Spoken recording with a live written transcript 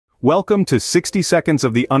Welcome to 60 Seconds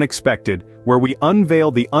of the Unexpected, where we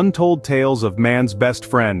unveil the untold tales of man's best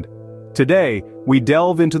friend. Today, we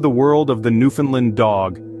delve into the world of the Newfoundland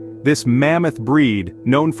dog. This mammoth breed,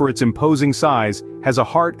 known for its imposing size, has a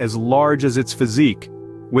heart as large as its physique.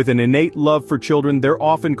 With an innate love for children, they're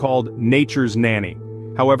often called nature's nanny.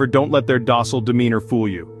 However, don't let their docile demeanor fool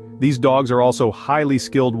you. These dogs are also highly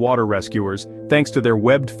skilled water rescuers, thanks to their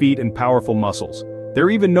webbed feet and powerful muscles. They're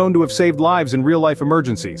even known to have saved lives in real-life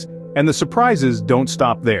emergencies. And the surprises don't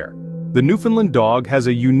stop there. The Newfoundland dog has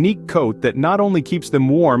a unique coat that not only keeps them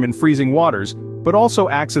warm in freezing waters, but also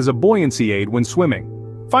acts as a buoyancy aid when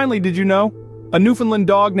swimming. Finally, did you know? A Newfoundland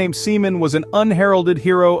dog named Seaman was an unheralded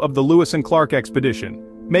hero of the Lewis and Clark expedition,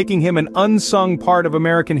 making him an unsung part of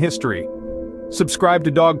American history. Subscribe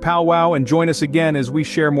to Dog Powwow and join us again as we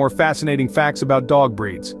share more fascinating facts about dog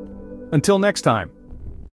breeds. Until next time.